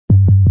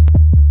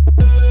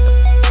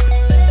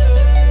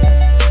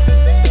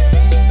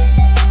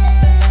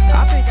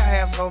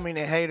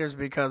many haters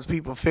because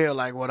people feel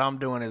like what I'm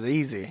doing is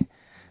easy.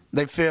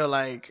 They feel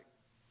like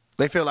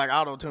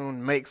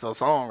auto-tune makes a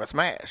song a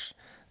smash.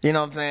 You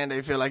know what I'm saying?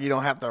 They feel like you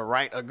don't have to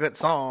write a good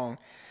song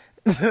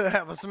to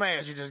have a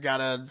smash. You just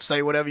gotta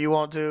say whatever you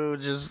want to.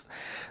 Just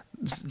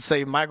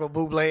say Michael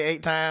Bublé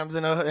 8 times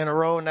in a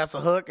row, and that's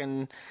a hook,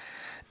 and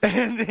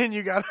then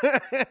you got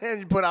and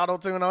you put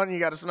auto-tune on, and you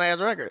got a smash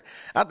record.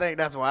 I think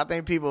that's why. I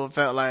think people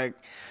felt like,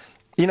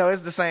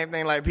 it's the same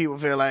thing like people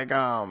feel like,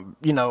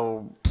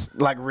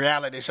 like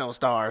reality show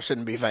stars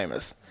shouldn't be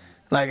famous.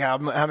 Like how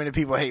many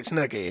people hate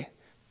Snooki.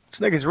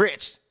 Snooki's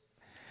rich.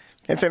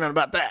 Can't say nothing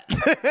about that.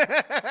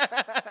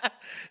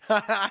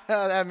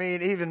 I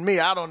mean, even me,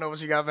 I don't know what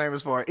she got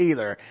famous for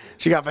either.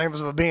 She got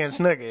famous for being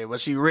Snooki, but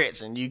she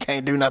rich, and you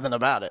can't do nothing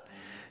about it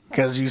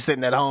because you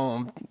sitting at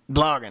home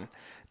blogging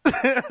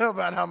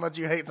about how much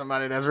you hate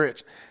somebody that's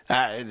rich.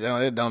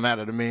 It don't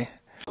matter to me.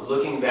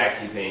 Looking back,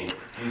 T-Pain,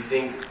 do you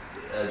think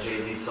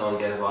Jay-Z's song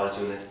Death of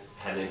Auto-Tune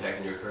had an impact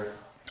in your career?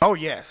 Oh,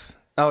 yes.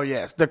 Oh,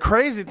 yes. The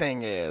crazy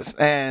thing is,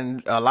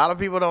 and a lot of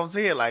people don't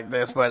see it like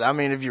this, but I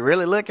mean, if you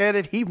really look at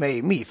it, he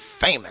made me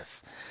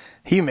famous.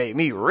 He made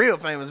me real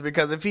famous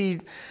because if he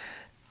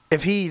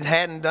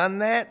hadn't done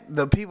that,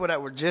 the people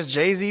that were just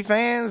Jay-Z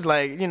fans,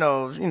 like,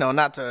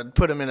 not to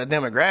put him in a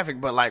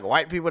demographic, but like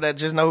white people that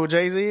just know who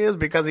Jay-Z is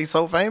because he's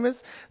so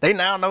famous, they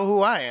now know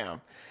who I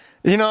am.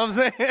 You know what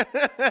I'm saying?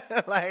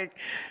 Like,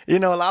 a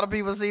lot of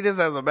people see this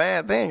as a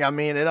bad thing. I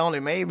mean, it only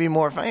made me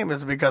more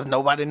famous because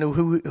nobody knew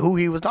who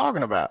he was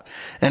talking about.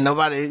 And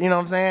nobody, you know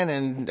what I'm saying?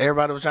 And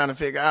everybody was trying to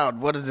figure out,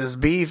 what is this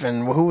beef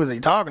and who is he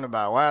talking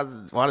about?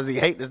 Why does he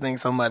hate this thing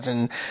so much?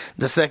 And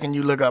the second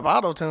you look up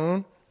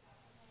auto-tune,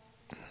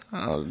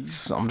 I'm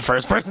the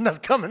first person that's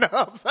coming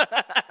up.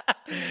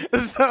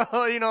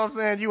 So, you know what I'm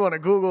saying? You want to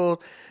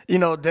Google,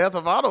 death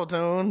of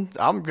auto-tune,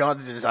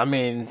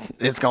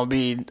 it's going to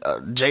be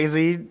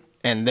Jay-Z,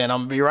 and then I'm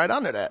going to be right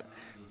under that.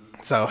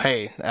 So,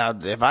 hey,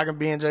 if I can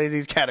be in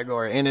Jay-Z's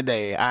category any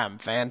day, I'm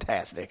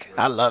fantastic.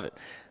 I love it.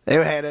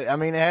 It had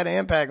an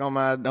impact on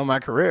my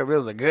career, but it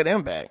was a good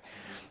impact.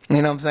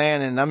 You know what I'm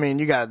saying? And I mean,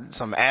 you got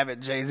some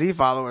avid Jay-Z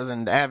followers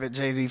and avid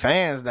Jay-Z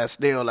fans that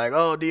still like,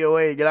 oh,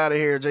 DOA, get out of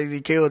here,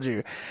 Jay-Z killed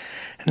you.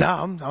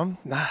 No,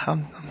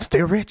 I'm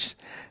still rich.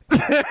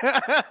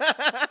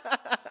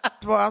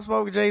 Well, I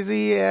spoke with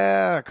Jay-Z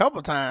a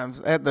couple times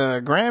at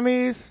the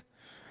Grammys,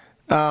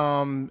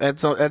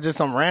 at just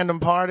some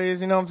random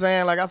parties. You know what I'm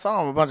saying? Like, I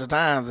saw him a bunch of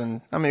times,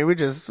 and I mean, we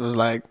just was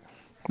like,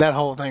 that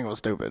whole thing was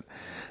stupid.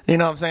 You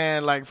know what I'm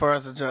saying? Like, for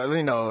us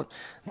to,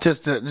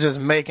 just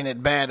making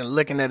it bad and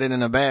looking at it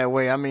in a bad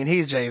way. I mean,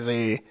 he's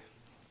Jay-Z.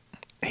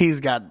 He's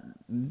got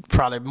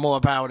probably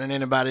more power than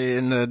anybody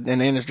in the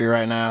industry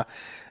right now.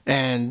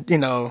 And,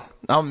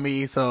 I'm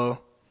me,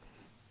 so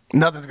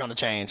nothing's going to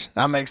change.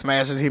 I make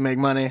smashes, he make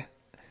money.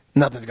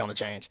 Nothing's going to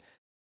change.